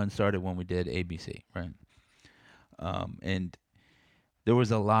 11-0 run started when we did ABC, right? And there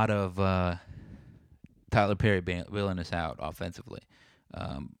was a lot of Tyler Perry bailing us out offensively,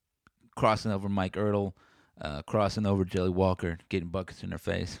 um, crossing over Mike Ertl, crossing over Jelly Walker, getting buckets in their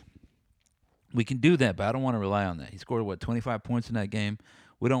face. We can do that, but I don't want to rely on that. He scored 25 points in that game.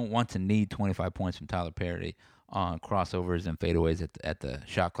 We don't want to need 25 points from Tyler Perry on crossovers and fadeaways at the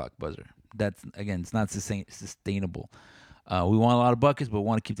shot clock buzzer. That's again, it's not sustainable. We want a lot of buckets, but we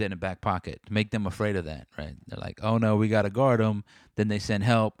want to keep that in the back pocket to make them afraid of that, right? They're like, oh no, we got to guard him. Then they send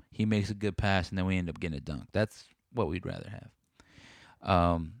help. He makes a good pass, and then we end up getting a dunk. That's what we'd rather have.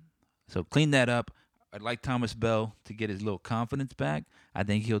 So clean that up. I'd like Thomas Bell to get his little confidence back. I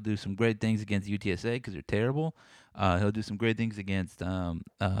think he'll do some great things against UTSA because they're terrible. He'll do some great things against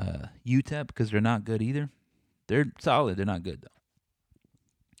UTEP because they're not good either. They're solid. They're not good though.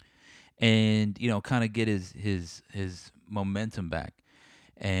 And kind of get his momentum back.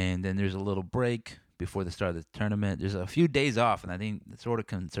 And then there's a little break before the start of the tournament. There's a few days off, and I think it sort of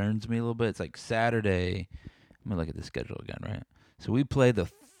concerns me a little bit. It's like Saturday. Let me look at the schedule again, right? So we play the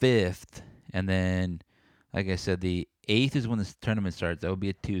 5th, and then, like I said, the 8th is when the tournament starts. That would be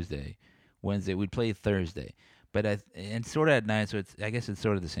a Tuesday. Wednesday, we'd play Thursday. And sort of at night, so I guess it's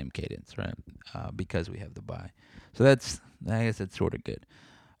sort of the same cadence, right? Because we have the bye. So I guess that's sort of good.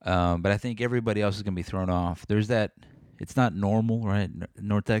 But I think everybody else is going to be thrown off. There's that. It's not normal, right?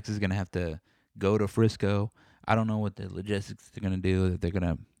 North Texas is going to have to go to Frisco. I don't know what the logistics are going to do. If they're going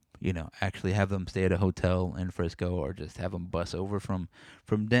to, actually have them stay at a hotel in Frisco or just have them bus over from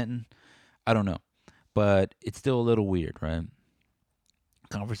Denton. I don't know. But it's still a little weird, right?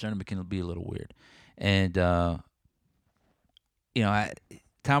 Conference tournament can be a little weird. And,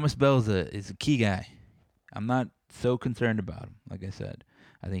 Thomas Bell is a key guy. I'm not so concerned about him, like I said.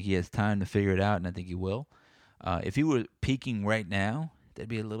 I think he has time to figure it out, and I think he will. If he were peaking right now, that'd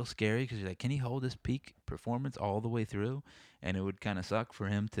be a little scary because you're like, can he hold this peak performance all the way through? And it would kind of suck for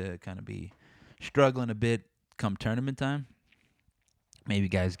him to kind of be struggling a bit come tournament time. Maybe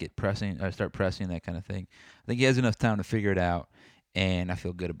guys start pressing, that kind of thing. I think he has enough time to figure it out, and I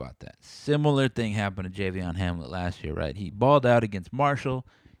feel good about that. Similar thing happened to Javion Hamlet last year, right? He balled out against Marshall.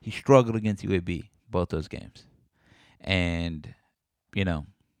 He struggled against UAB, both those games. And,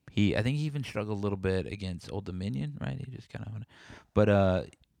 I think he even struggled a little bit against Old Dominion, right? He just kind of, but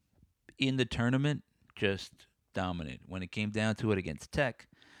in the tournament, just dominated. When it came down to it against Tech,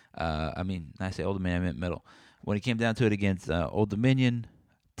 when I say Old Dominion, I meant middle. When it came down to it against Old Dominion,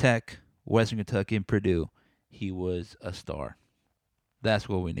 Tech, Western Kentucky, and Purdue, he was a star. That's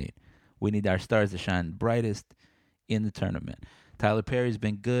what we need. We need our stars to shine brightest in the tournament. Tyler Perry's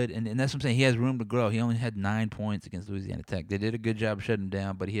been good, and that's what I'm saying. He has room to grow. He only had 9 points against Louisiana Tech. They did a good job shutting him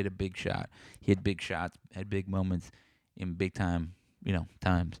down, but he had a big shot. He had big shots, had big moments in big time,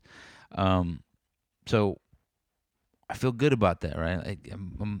 times. So I feel good about that, right?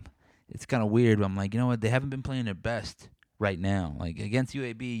 It's kind of weird, but I'm like, you know what? They haven't been playing their best right now. Like against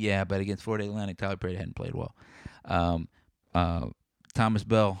UAB, yeah, but against Florida Atlantic, Tyler Perry hadn't played well. Thomas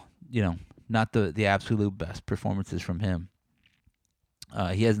Bell, not the absolute best performances from him.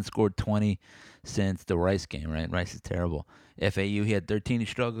 He hasn't scored 20 since the Rice game, right? Rice is terrible. FAU, he had 13. He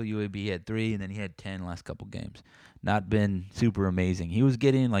struggled. UAB, he had 3, and then he had 10 last couple games. Not been super amazing. He was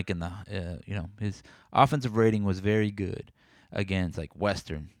getting like in the, his offensive rating was very good against like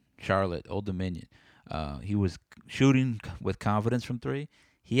Western, Charlotte, Old Dominion. He was shooting with confidence from 3.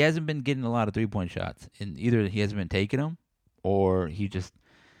 He hasn't been getting a lot of 3-point shots. And either he hasn't been taking them, or he just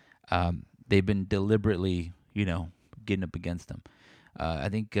they've been deliberately, getting up against him. I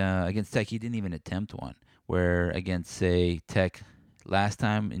think against Tech, he didn't even attempt one. Where against, say, Tech last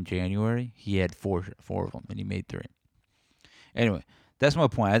time in January, he had four of them, and he made 3. Anyway, that's my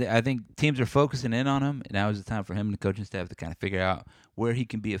point. I think teams are focusing in on him, and now is the time for him and the coaching staff to kind of figure out where he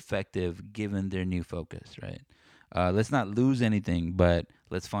can be effective given their new focus, right? Let's not lose anything, but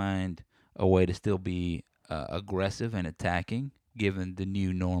let's find a way to still be aggressive and attacking given the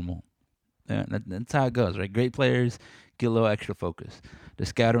new normal. That's how it goes, right? Great players get a little extra focus. The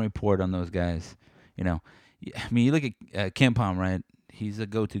scouting report on those guys, you look at KenPom, right? He's a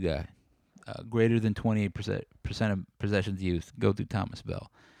go-to guy. Greater than 28% of possessions used go through Thomas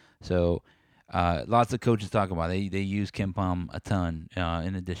Bell. So lots of coaches talk about it. They use KenPom a ton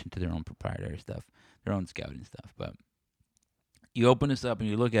in addition to their own proprietary stuff, their own scouting stuff. But You open this up and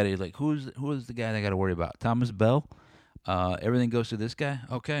you look at it. You're like, who is the guy that I got to worry about? Thomas Bell. Everything goes to this guy.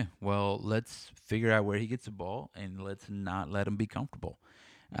 Okay, well, let's figure out where he gets the ball and let's not let him be comfortable.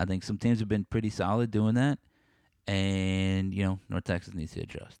 I think some teams have been pretty solid doing that, and North Texas needs to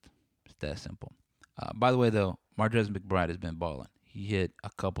adjust. It's that simple. By the way, though, Mardrez McBride has been balling. He hit a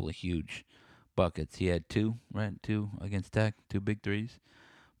couple of huge buckets. He had two, right? Two against Tech, two big threes.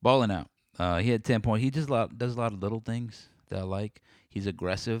 Balling out. He had 10 points. He just does a lot of little things that I like. He's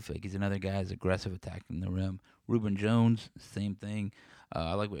aggressive. Like he's another guy who's aggressive attacking the rim. Ruben Jones, same thing.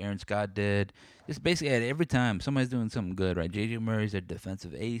 I like what Aaron Scott did. Just basically at every time somebody's doing something good, right? J.J. Murray's a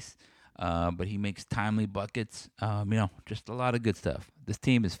defensive ace, but he makes timely buckets. Just a lot of good stuff. This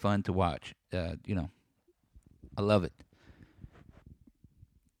team is fun to watch. I love it.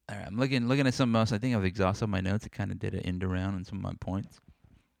 All right, I'm looking at something else. I think I've exhausted my notes. I kind of did an end around on some of my points.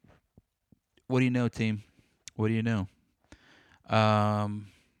 What do you know, team? What do you know? Um,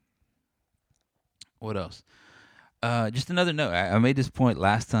 what else? Just another note. I made this point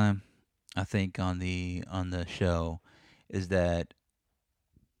last time. I think on the show is that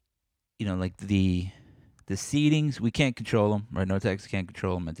like the seedings we can't control them. Right? No Texas can't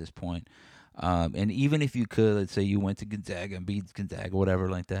control them at this point. And even if you could, let's say you went to Gonzaga and beat Gonzaga, whatever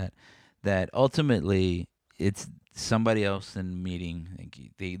like that, that ultimately it's somebody else in the meeting.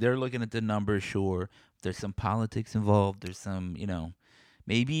 Like they're looking at the numbers. Sure, there's some politics involved. There's some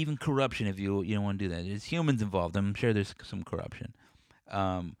maybe even corruption if you don't want to do that. There's humans involved. I'm sure there's some corruption.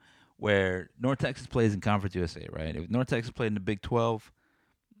 Um, where North Texas plays in Conference USA, right? If North Texas played in the Big 12,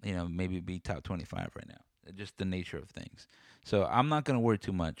 maybe it'd be top 25 right now. Just the nature of things. So I'm not going to worry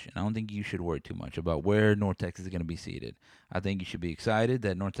too much, and I don't think you should worry too much about where North Texas is going to be seated. I think you should be excited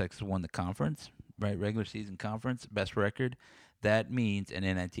that North Texas won the conference, right? Regular season conference, best record. That means an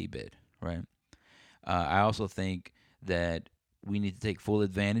NIT bid, right? I also think that we need to take full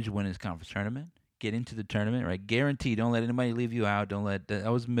advantage of winning this conference tournament. Get into the tournament, right? Guarantee. Don't let anybody leave you out. Don't let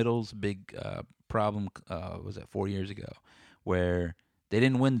that was Middle's big problem. Was that 4 years ago, where they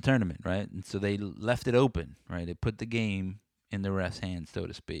didn't win the tournament, right? And so they left it open, right? They put the game in the refs' hands, so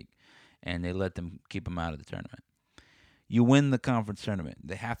to speak, and they let them keep them out of the tournament. You win the conference tournament.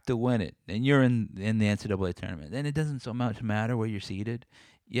 They have to win it. Then you're in the NCAA tournament. Then it doesn't so much matter where you're seated.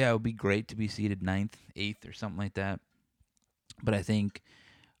 Yeah, it would be great to be seated ninth, eighth, or something like that. But I think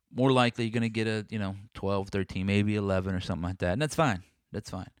more likely you're going to get a 12, 13, maybe 11 or something like that. And that's fine. That's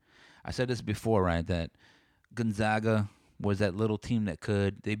fine. I said this before, right, that Gonzaga was that little team that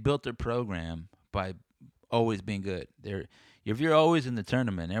could. They built their program by always being good. If you're always in the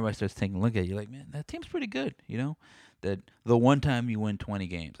tournament, everybody starts taking a look at you like, man, that team's pretty good. That the one time you win 20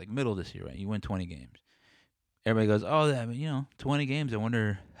 games, like middle this year, right? You win 20 games. Everybody goes, oh, that 20 games. I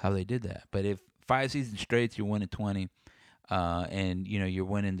wonder how they did that. But if 5 seasons straight you're winning 20, and you're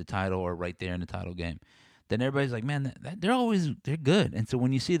winning the title or right there in the title game, then everybody's like, man, they're good. And so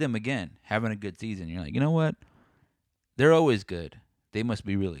when you see them again having a good season, you're like, you know what? They're always good. They must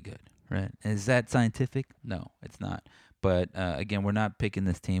be really good, right? Is that scientific? No, it's not. But again, we're not picking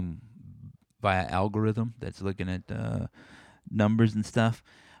this team via algorithm that's looking at numbers and stuff.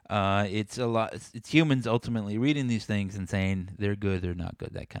 It's a lot. It's humans ultimately reading these things and saying they're good, they're not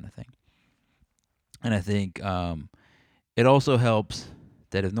good, that kind of thing. And I think it also helps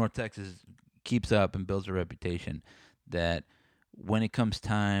that if North Texas keeps up and builds a reputation, that when it comes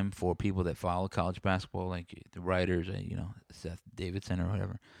time for people that follow college basketball, like the writers, Seth Davidson or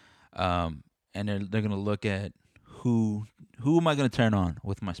whatever, and they're going to look at who am I going to turn on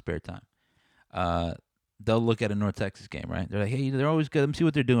with my spare time. They'll look at a North Texas game, right? They're like, hey, they're always good. Let me see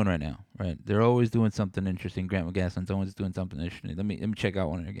what they're doing right now, right? They're always doing something interesting. Grant McGaslin's always doing something interesting. Let me check out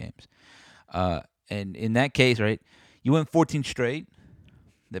one of their games. And in that case, right, you went 14 straight.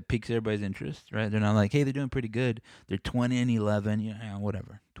 That piques everybody's interest, right? They're not like, hey, they're doing pretty good. They're 20 and 11,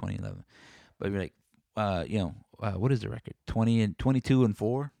 whatever, 20-11. But you're like, what is the record? 20 and 22 and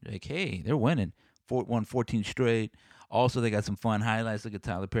 4. You're like, hey, they're winning. Won 14 straight. Also, they got some fun highlights. Look at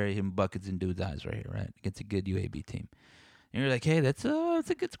Tyler Perry hitting buckets in dude's eyes right here, right? Against a good UAB team. And you're like, hey, that's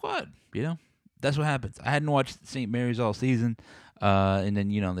a good squad, That's what happens. I hadn't watched St. Mary's all season, and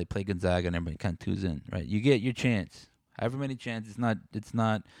then they play Gonzaga and everybody kind of tunes in, right? You get your chance. However many chances, it's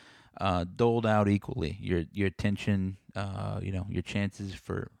not doled out equally. Your attention, your chances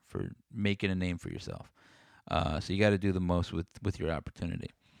for making a name for yourself. So you got to do the most with your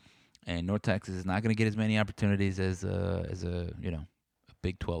opportunity. And North Texas is not going to get as many opportunities as a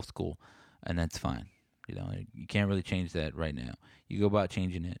Big 12 school, and that's fine. You can't really change that right now. You go about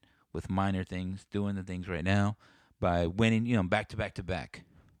changing it with minor things, doing the things right now by winning, back to back to back.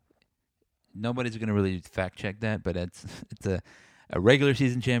 nobody's gonna really fact check that, but it's a regular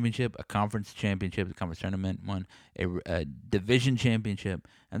season championship, a conference championship, a conference tournament one, a division championship,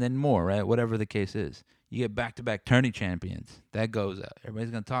 and then more, right? Whatever the case is. You get back-to-back tourney champions. That goes up.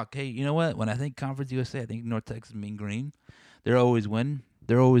 Everybody's gonna talk. Hey, you know what? When I think Conference USA, I think North Texas Mean Green. They're always winning.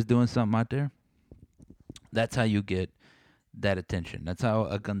 They're always doing something out there. That's how you get that attention. That's how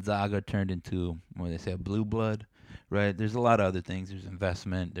a Gonzaga turned into what they say a blue blood, right? There's a lot of other things. There's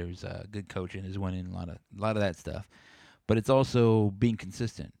investment. There's good coaching. Is winning a lot of that stuff. But it's also being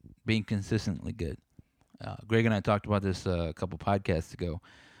consistent, being consistently good. Greg and I talked about this a couple podcasts ago.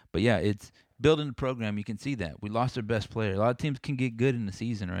 But yeah, it's building the program. You can see that we lost our best player. A lot of teams can get good in the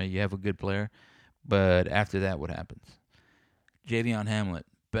season, right? You have a good player, but after that, what happens? Javion Hamlet,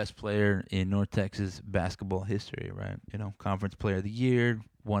 best player in North Texas basketball history, right? Conference player of the year,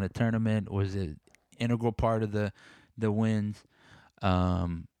 won a tournament, was an integral part of the wins.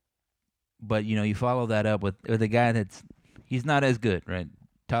 Um, but you follow that up with a guy he's not as good, right?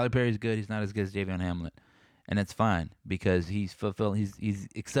 Tyler Perry's good. He's not as good as Javion Hamlet, and that's fine because he's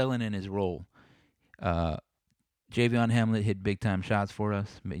excelling in his role. Uh, Javion Hamlet hit big time shots for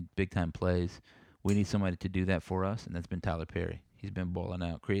us, made big time plays. We need somebody to do that for us, and that's been Tyler Perry. He's been balling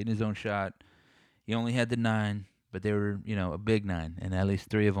out, creating his own shot. He only had the 9, but they were, a big 9, and at least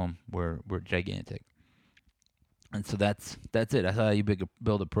 3 of them were gigantic. And so that's it. That's how you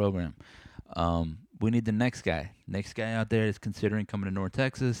build a program. We need the next guy. Next guy out there is considering coming to North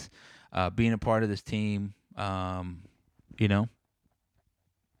Texas, being a part of this team. You know,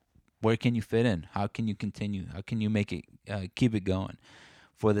 where can you fit in? How can you continue? How can you make it keep it going?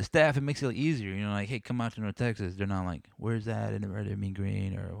 For the staff, it makes it easier. Like, hey, come out to North Texas. They're not like, where's that in the Red Mean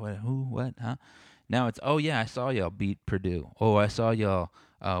Green or what? Who? What? Huh? Now it's, oh yeah, I saw y'all beat Purdue. Oh, I saw y'all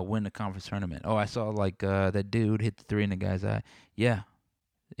win the conference tournament. Oh, I saw like that dude hit the 3 in the guy's eye. Yeah,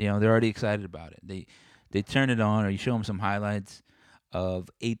 they're already excited about it. They turn it on, or you show them some highlights of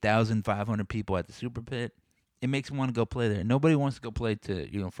 8,500 people at the Super Pit. It makes them want to go play there. Nobody wants to go play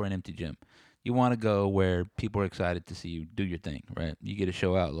for an empty gym. You want to go where people are excited to see you do your thing, right? You get to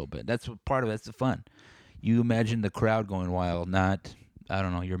show out a little bit. That's what part of that's the fun. You imagine the crowd going wild, not, I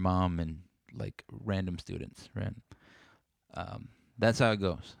don't know, your mom and like random students, right? That's how it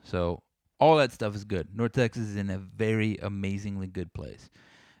goes. So all that stuff is good. North Texas is in a very amazingly good place,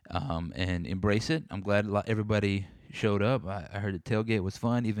 and embrace it. I'm glad everybody showed up. I heard the tailgate was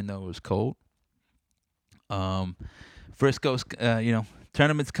fun, even though it was cold. Frisco's,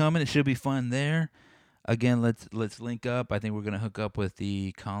 tournament's coming. It should be fun there. Again, let's link up. I think we're gonna hook up with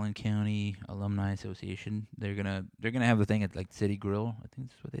the Collin County Alumni Association. They're gonna have the thing at like City Grill. I think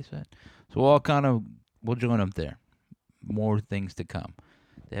that's what they said. So we'll join them there. More things to come.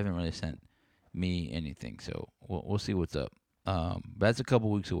 They haven't really sent me anything, so we'll see what's up. That's a couple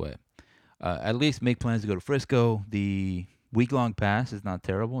weeks away. At least make plans to go to Frisco. The week-long pass is not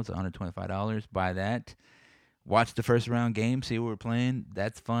terrible. It's $125. Buy that. Watch the first round game. See what we're playing.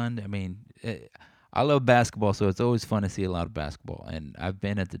 That's fun. I mean, I love basketball, so it's always fun to see a lot of basketball. And I've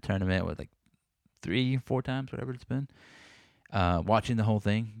been at the tournament with like 3-4 times, whatever it's been. Watching the whole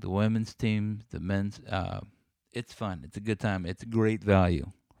thing, the women's team, the men's. It's fun. It's a good time. It's a great value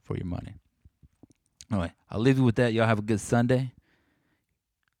for your money. Anyway, I'll leave you with that. Y'all have a good Sunday.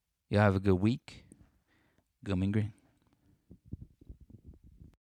 Y'all have a good week. Go Mean Green.